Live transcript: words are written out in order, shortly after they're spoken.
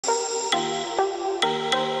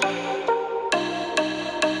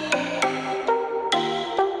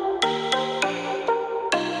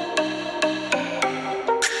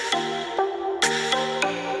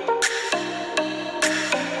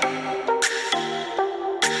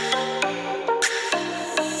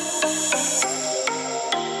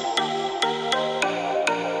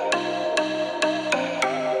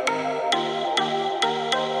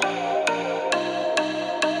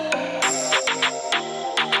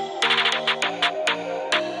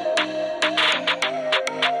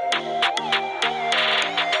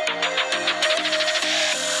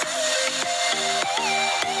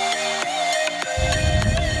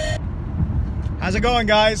it going,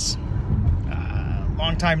 guys?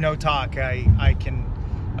 Long time no talk. I can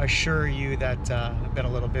assure you that I've been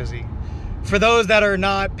a little busy. For those that are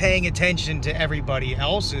not paying attention to everybody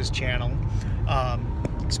else's channel,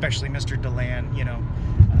 especially Mr. DeLand, you know,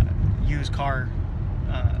 used car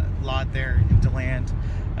lot there in DeLand,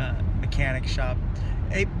 mechanic shop.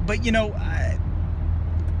 Hey, but you know,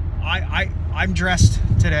 I'm dressed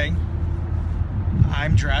today.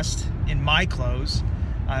 I'm dressed in my clothes.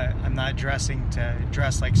 I'm not dressing to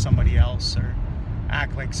dress like somebody else or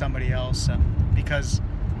act like somebody else because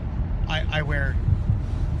I wear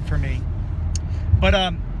for me.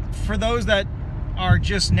 But for those that are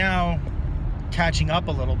just now catching up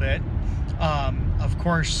a little bit, of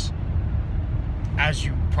course, as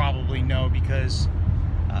you probably know, because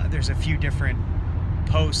there's a few different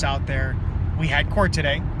posts out there, we had court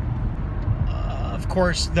today. Of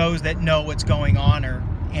course, those that know what's going on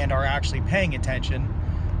and are actually paying attention,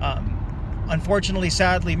 unfortunately,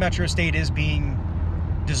 sadly, Metro State is being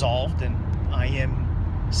dissolved, and I am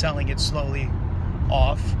selling it slowly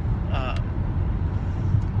off,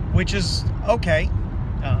 which is okay.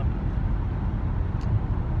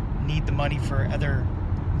 Need the money for other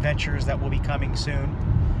ventures that will be coming soon.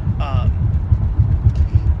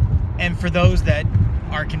 And for those that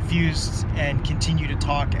are confused and continue to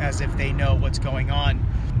talk as if they know what's going on,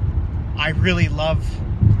 I really love,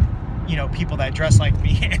 you know, people that dress like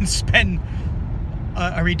me and spend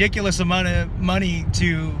a ridiculous amount of money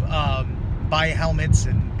to buy helmets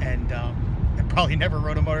and probably never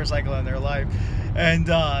rode a motorcycle in their life, and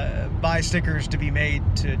buy stickers to be made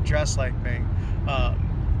to dress like me,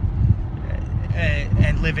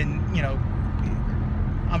 and live in, you know,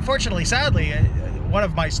 unfortunately, sadly, one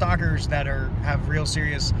of my stalkers that have real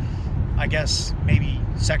serious, I guess, maybe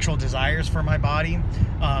sexual desires for my body,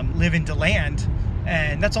 live in DeLand,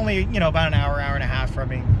 and that's only, you know, about an hour and a half from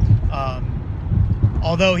me.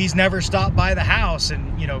 Although he's never stopped by the house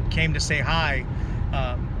and, you know, came to say hi,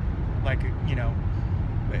 like, you know,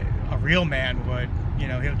 a real man would. You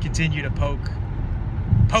know, he'll continue to poke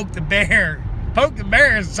the bear,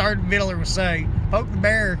 as Sergeant Miller would say, poke the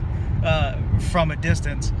bear from a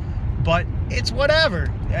distance. But it's whatever.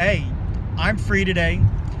 Hey, I'm free today,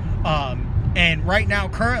 and right now,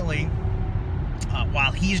 currently,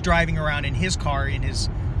 while he's driving around in his car in his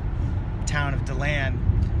town of DeLand,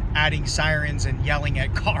 adding sirens and yelling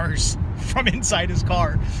at cars from inside his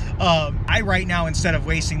car, I right now, instead of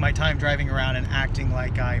wasting my time driving around and acting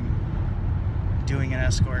like I'm doing an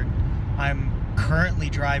escort, I'm currently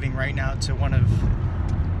driving right now to one of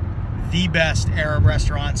the best Arab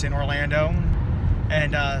restaurants in Orlando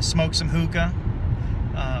and smoke some hookah.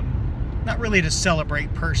 Not really to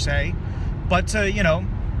celebrate per se, but to, you know,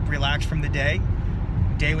 relax from the day.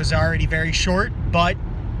 Day was already very short, but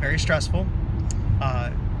very stressful.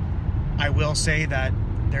 I will say that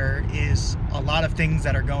there is a lot of things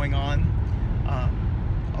that are going on,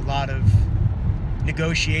 a lot of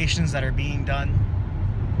negotiations that are being done.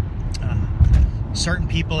 Certain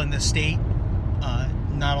people in the state,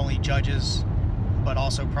 not only judges, but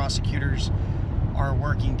also prosecutors, are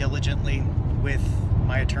working diligently with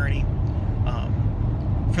my attorney.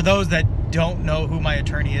 For those that don't know who my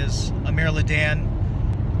attorney is, Amir Ladan.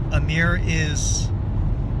 Amir is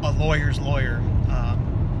a lawyer's lawyer.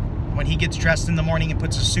 When he gets dressed in the morning and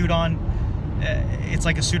puts a suit on, it's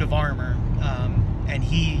like a suit of armor. And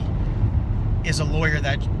he is a lawyer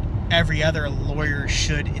that every other lawyer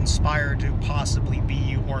should inspire to possibly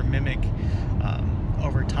be or mimic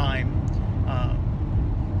over time.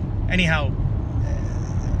 Anyhow,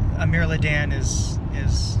 Amir Ladan is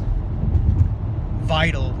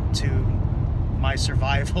vital to my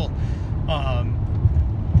survival.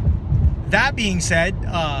 That being said,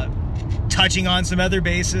 touching on some other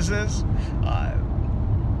bases,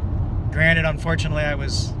 granted, unfortunately, I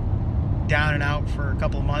was down and out for a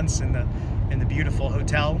couple of months in the beautiful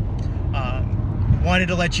hotel. Wanted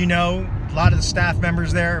to let you know, a lot of the staff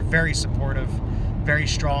members there are very supportive, very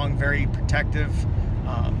strong, very protective.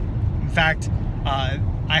 In fact,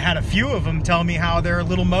 I had a few of them tell me how they're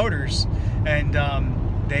little motors, and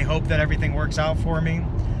they hope that everything works out for me.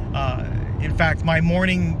 In fact, my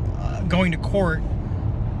morning going to court,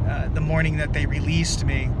 the morning that they released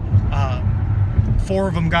me, 4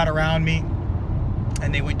 of them got around me,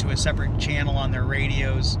 and they went to a separate channel on their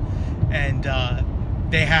radios, and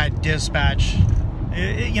they had dispatch.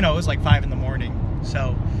 You know, it was like 5 in the morning,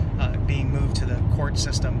 so being moved to the court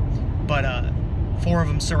system. But 4 of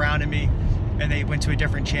them surrounded me, and they went to a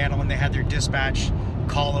different channel, and they had their dispatch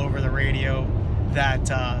call over the radio that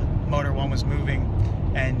Motor 1 was moving,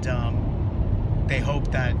 and they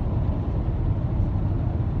hope that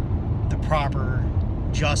the proper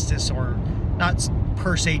justice or not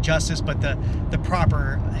per se justice, but the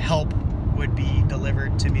proper help would be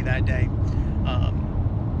delivered to me that day.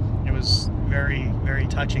 It was very, very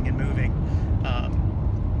touching and moving.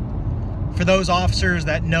 For those officers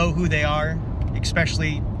that know who they are,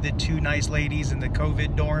 especially the two nice ladies in the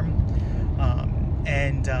COVID dorm,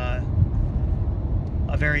 and a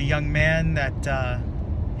very young man that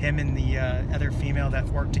him and the other female that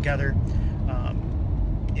worked together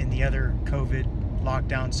in the other COVID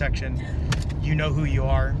lockdown section, you know who you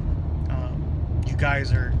are. You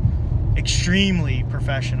guys are extremely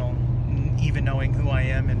professional, even knowing who I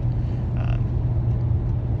am. And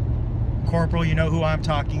Corporal, you know who I'm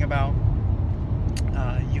talking about.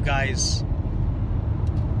 You guys,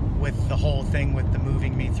 with the whole thing with the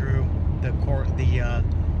moving me through the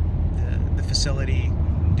facility,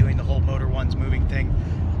 doing the whole Motor One's moving thing,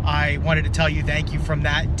 I wanted to tell you thank you from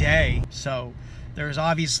that day. So there's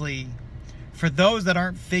obviously, for those that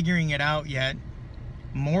aren't figuring it out yet,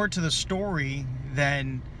 more to the story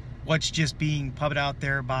than what's just being pubbed out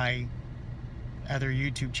there by other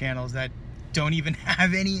YouTube channels that don't even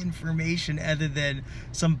have any information other than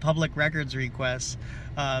some public records requests.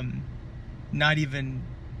 Not even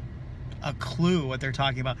a clue what they're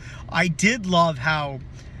talking about. I did love how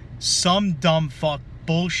some dumb fuck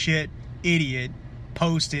bullshit idiot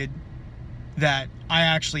posted that I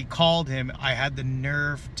actually called him. I had the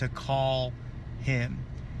nerve to call him.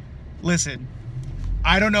 Listen,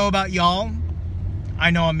 I don't know about y'all.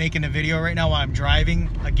 I know I'm making a video right now while I'm driving,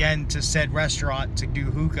 again, to said restaurant to do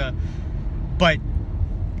hookah. But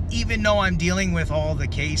even though I'm dealing with all the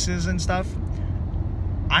cases and stuff,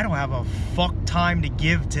 I don't have a fuck time to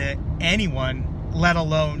give to anyone, let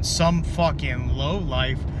alone some fucking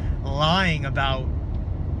lowlife lying about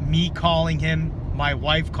me calling him, my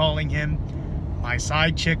wife calling him, my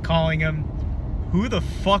side chick calling him. Who the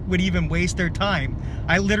fuck would even waste their time?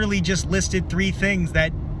 I literally just listed 3 things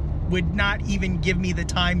that would not even give me the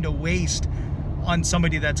time to waste on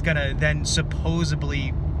somebody that's gonna then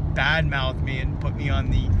supposedly badmouth me and put me on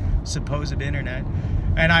the supposed internet.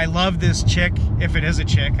 And I love this chick, if it is a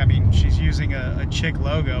chick, I mean, she's using a chick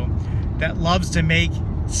logo, that loves to make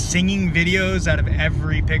singing videos out of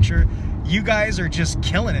every picture. You guys are just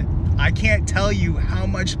killing it. I can't tell you how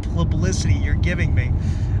much publicity you're giving me.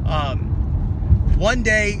 One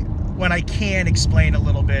day, when I can explain a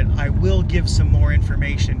little bit, I will give some more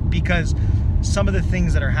information, because some of the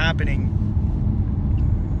things that are happening,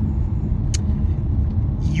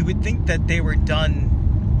 you would think that they were done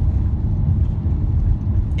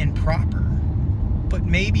improper, but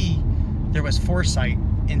maybe there was foresight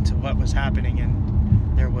into what was happening,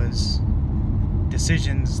 and there was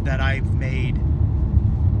decisions that I've made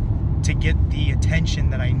to get the attention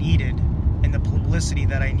that I needed and the publicity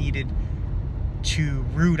that I needed to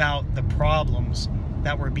root out the problems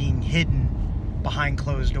that were being hidden behind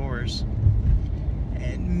closed doors.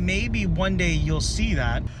 And maybe one day you'll see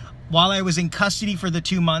that. While I was in custody for the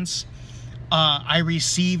 2 months, I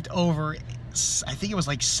received over, I think it was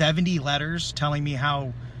like 70 letters telling me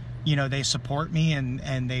how, you know, they support me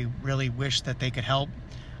and they really wish that they could help.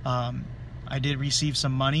 I did receive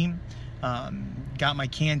some money, got my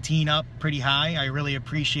canteen up pretty high. I really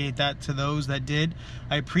appreciate that to those that did.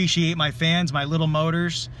 I appreciate my fans, my little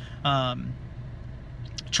motors.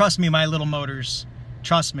 Trust me, my little motors,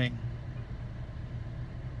 trust me.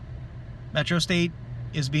 Metro State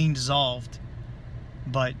is being dissolved,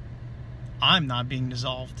 but I'm not being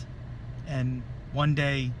dissolved. And one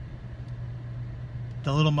day,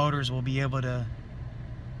 the little motors will be able to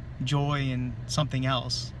joy in something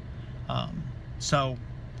else. So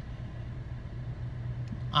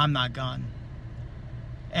I'm not gone.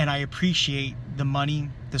 And I appreciate the money,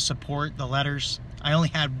 the support, the letters. I only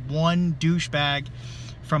had one douchebag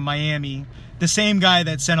from Miami, the same guy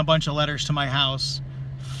that sent a bunch of letters to my house.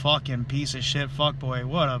 Fucking piece of shit, fuckboy.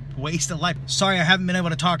 What a waste of life. Sorry I haven't been able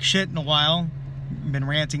to talk shit in a while. Been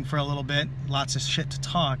ranting for a little bit. Lots of shit to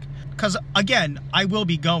talk. Because, again, I will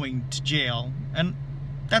be going to jail. And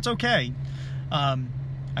that's okay.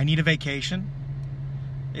 I need a vacation.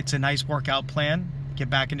 It's a nice workout plan. Get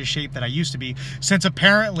back into shape that I used to be. Since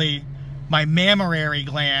apparently my mammary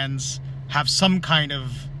glands have some kind of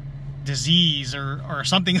disease or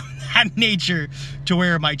something of that nature, to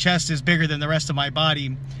where my chest is bigger than the rest of my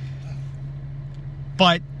body.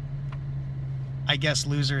 But I guess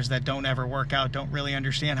losers that don't ever work out don't really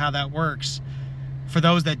understand how that works. For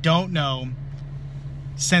those that don't know,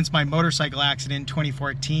 since my motorcycle accident in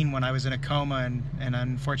 2014, when I was in a coma, and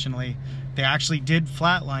unfortunately they actually did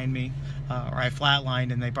flatline me, or I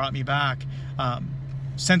flatlined and they brought me back.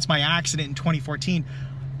 Since my accident in 2014,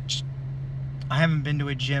 I haven't been to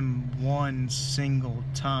a gym one single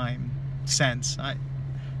time. since.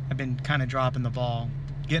 I've been kind of dropping the ball,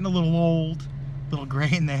 getting a little old, a little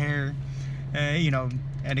gray in the hair, you know,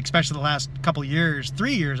 and especially the last couple years,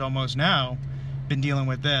 3 years almost now, been dealing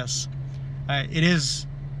with this. It is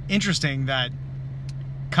interesting that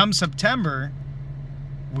come September,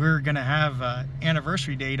 we're gonna have an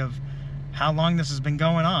anniversary date of how long this has been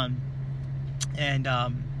going on. And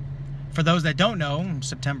for those that don't know,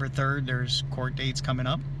 September 3rd, there's court dates coming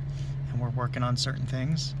up, and we're working on certain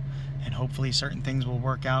things, and hopefully certain things will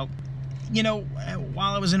work out. You know,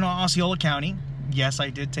 while I was in Osceola County, yes, I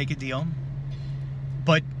did take a deal,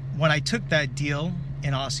 but when I took that deal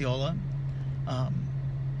in Osceola,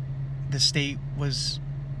 the state was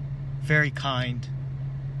very kind,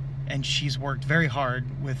 and she's worked very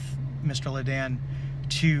hard with Mr. Ledan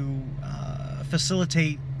to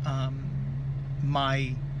facilitate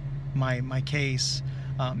my case,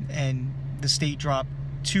 and the state dropped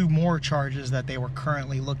 2 more charges that they were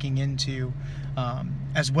currently looking into,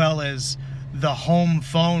 as well as the home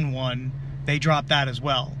phone one. They dropped that as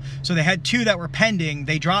well. So they had 2 that were pending.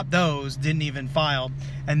 They dropped those, didn't even file,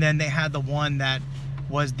 and then they had the one that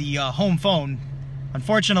was the home phone.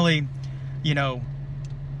 Unfortunately, you know,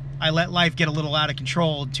 I let life get a little out of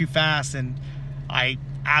control too fast, and I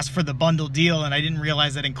asked for the bundle deal, and I didn't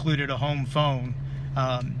realize that included a home phone.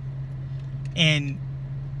 And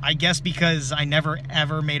I guess because I never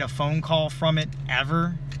ever made a phone call from it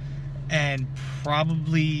ever, and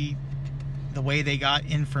probably the way they got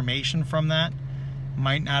information from that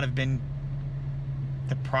might not have been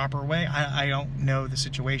the proper way. I don't know the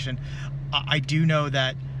situation. I do know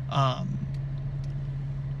that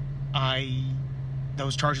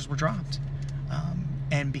those charges were dropped,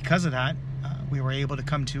 and because of that, we were able to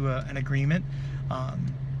come to an agreement.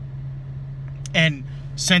 And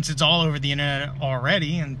since it's all over the internet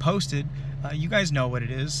already and posted, you guys know what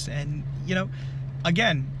it is. And, you know,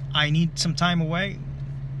 again, I need some time away.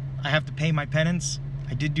 I have to pay my penance.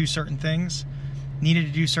 I did do certain things, needed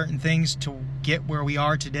to do certain things to get where we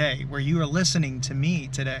are today, where you are listening to me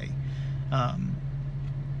today, and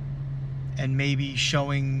maybe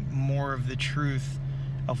showing more of the truth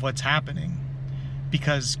of what's happening.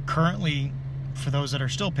 Because currently, for those that are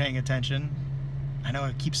still paying attention, I know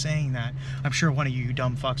I keep saying that. I'm sure one of you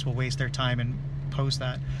dumb fucks will waste their time and post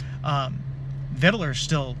that. Vittler's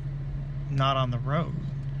still not on the road.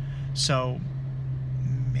 So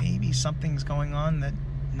maybe something's going on that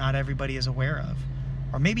not everybody is aware of.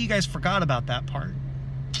 Or maybe you guys forgot about that part.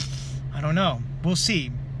 I don't know. We'll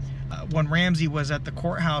see. When Ramsey was at the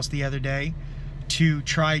courthouse the other day to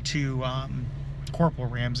try to, Corporal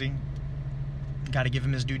Ramsey, got to give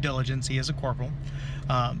him his due diligence. He is a corporal.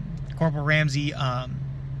 Corporal Ramsey,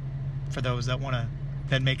 for those that want to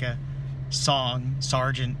then make a song,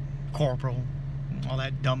 Sergeant, Corporal, all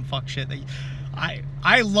that dumb fuck shit.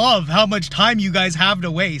 I love how much time you guys have to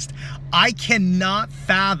waste. I cannot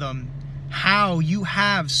fathom how you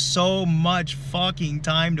have so much fucking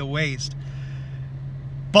time to waste.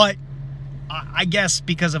 But I guess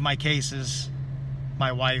because of my cases,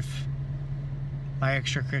 my wife, my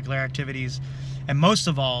extracurricular activities, and most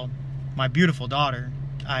of all, my beautiful daughter,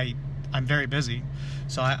 I'm very busy,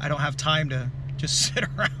 so I don't have time to just sit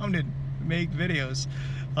around and make videos.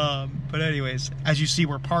 But anyways, as you see,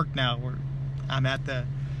 we're parked now. I'm at the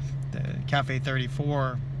Cafe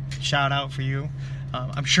 34. Shout out for you.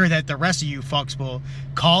 I'm sure that the rest of you fucks will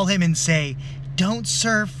call him and say, "Don't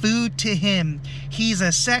serve food to him. He's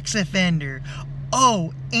a sex offender.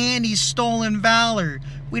 Oh, and he's stolen valor."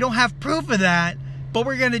 We don't have proof of that, but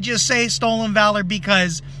we're gonna just say stolen valor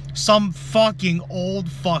because some fucking old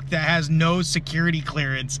fuck that has no security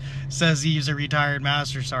clearance says he's a retired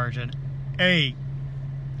master sergeant. Hey,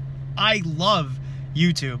 I love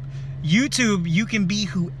YouTube. YouTube, you can be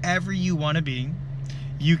whoever you want to be.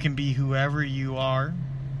 You can be whoever you are.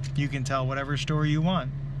 You can tell whatever story you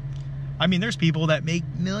want. I mean, there's people that make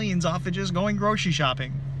millions off of just going grocery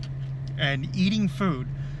shopping and eating food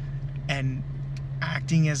and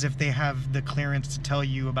acting as if they have the clearance to tell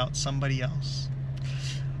you about somebody else.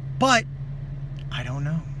 But I don't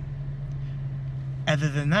know. Other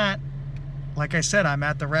than that, like I said, I'm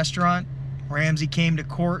at the restaurant. Ramsey came to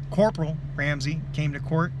court. Corporal Ramsey came to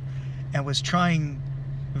court and was trying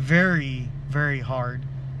very, very hard,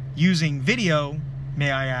 using video,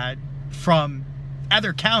 may I add, from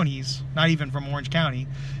other counties, not even from Orange County,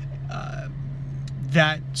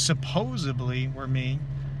 that supposedly were me.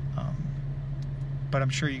 But I'm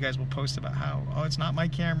sure you guys will post about how, oh, it's not my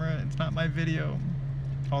camera, it's not my video,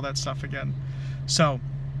 all that stuff again. So,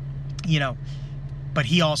 you know, but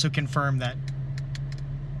he also confirmed that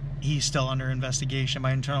he's still under investigation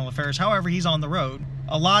by Internal Affairs. However, he's on the road.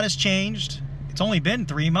 A lot has changed. it's only been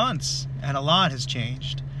 3 months and a lot has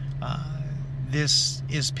changed. This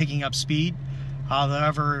is picking up speed.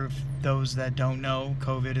 However, those that don't know,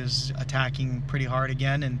 COVID is attacking pretty hard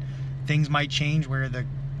again, and things might change where the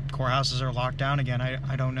courthouses are locked down again.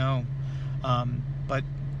 I don't know. But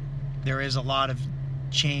there is a lot of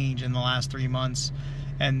change in the last 3 months,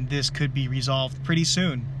 and this could be resolved pretty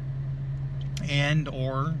soon and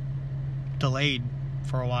or delayed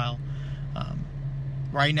for a while.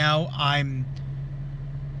 Right now, I'm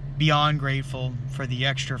beyond grateful for the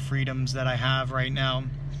extra freedoms that I have right now,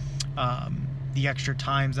 the extra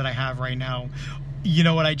times that I have right now. You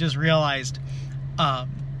know what I just realized?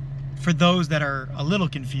 For those that are a little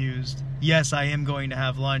confused, yes, I am going to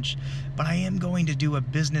have lunch, but I am going to do a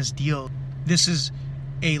business deal. This is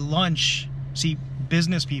a lunch. See,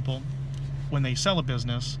 business people, when they sell a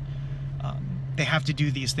business, they have to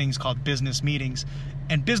do these things called business meetings.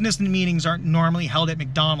 And business meetings aren't normally held at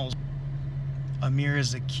McDonald's. Amir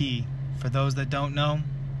is a key. For those that don't know,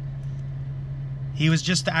 he was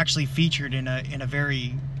just actually featured in a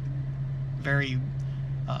very, very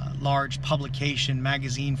large publication,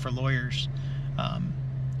 magazine for lawyers,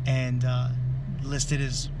 and listed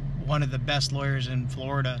as one of the best lawyers in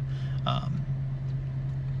Florida.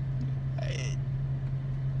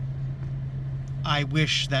 I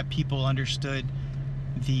wish that people understood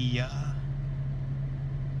the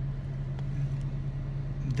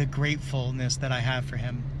gratefulness that I have for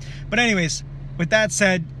him. But anyways, with that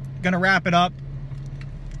said, gonna wrap it up.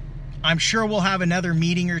 I'm sure we'll have another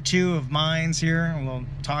meeting or two of mines here, and we'll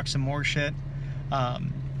talk some more shit.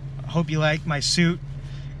 Hope you like my suit.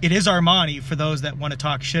 It is Armani for those that want to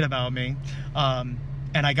talk shit about me. And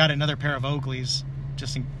I got another pair of Oakleys,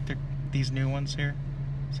 just in these new ones here.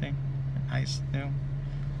 See? Nice, new.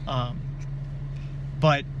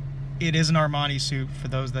 But it is an Armani suit for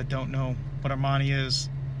those that don't know what Armani is.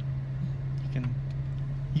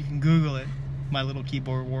 You can Google it, my little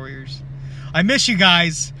keyboard warriors. I miss you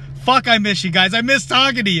guys. Fuck, I miss you guys. I miss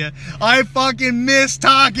talking to you. I fucking miss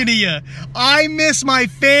talking to you. I miss my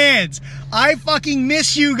fans. I fucking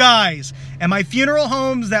miss you guys. And my funeral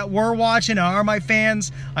homes that were watching are my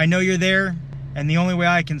fans. I know you're there. And the only way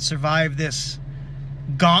I can survive this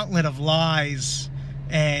gauntlet of lies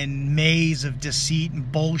and maze of deceit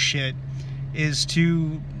and bullshit is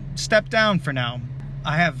to step down for now.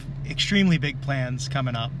 I have extremely big plans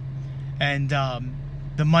coming up, and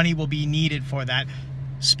the money will be needed for that.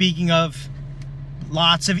 Speaking of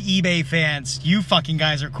lots of eBay fans, you fucking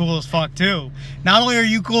guys are cool as fuck too. Not only are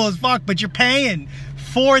you cool as fuck, but you're paying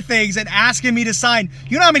for things and asking me to sign.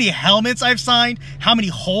 You know how many helmets I've signed, how many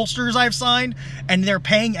holsters I've signed, and they're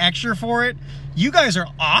paying extra for it? You guys are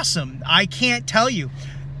awesome. I can't tell you.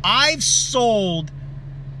 I've sold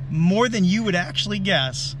more than you would actually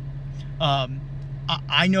guess.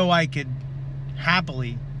 I know I could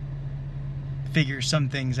happily figure some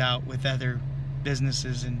things out with other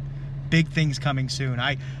businesses, and big things coming soon.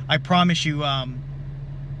 I promise you,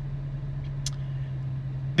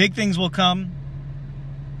 big things will come.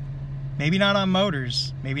 Maybe not on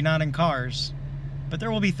motors, maybe not in cars, but there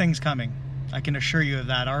will be things coming. I can assure you of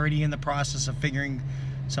that. Already in the process of figuring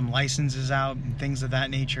some licenses out and things of that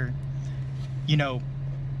nature. You know,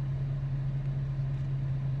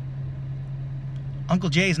 Uncle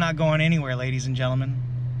Jay's not going anywhere, ladies and gentlemen.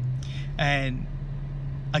 And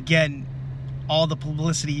again, all the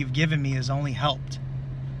publicity you've given me has only helped.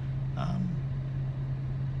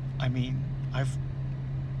 I mean,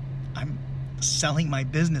 I'm selling my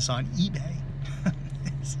business on eBay.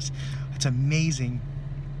 It's amazing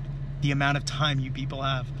the amount of time you people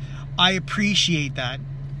have. I appreciate that.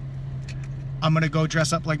 I'm gonna go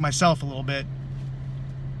dress up like myself a little bit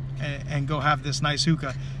and go have this nice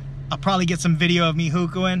hookah. I'll probably get some video of me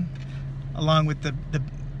hookahing along with the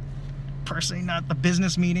personally, not the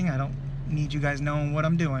business meeting. I don't need you guys knowing what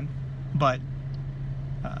I'm doing, but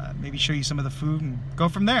maybe show you some of the food and go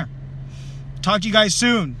from there. Talk to you guys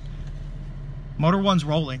soon. Motor One's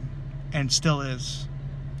rolling, and still is.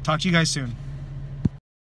 Talk to you guys soon.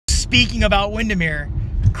 Speaking about Windermere,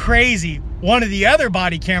 crazy. One of the other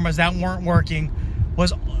body cameras that weren't working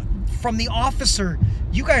was from the officer.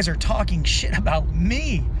 You guys are talking shit about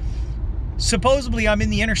me. Supposedly I'm in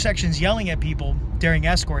the intersections yelling at people during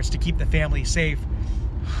escorts to keep the family safe.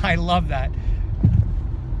 I love that.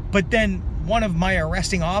 But then one of my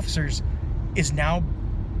arresting officers is now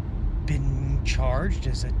been charged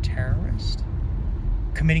as a terrorist,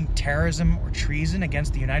 committing terrorism or treason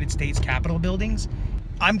against the United States Capitol buildings.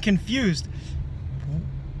 I'm confused.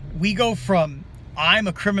 We go from I'm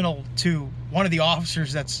a criminal to one of the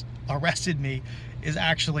officers that's arrested me is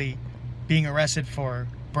actually being arrested for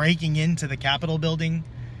breaking into the Capitol building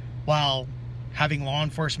while having law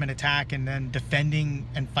enforcement attack and then defending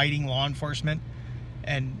and fighting law enforcement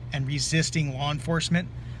and resisting law enforcement.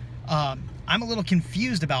 I'm a little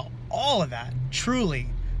confused about all of that, truly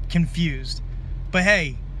confused. But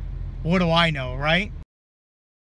hey, what do I know, right?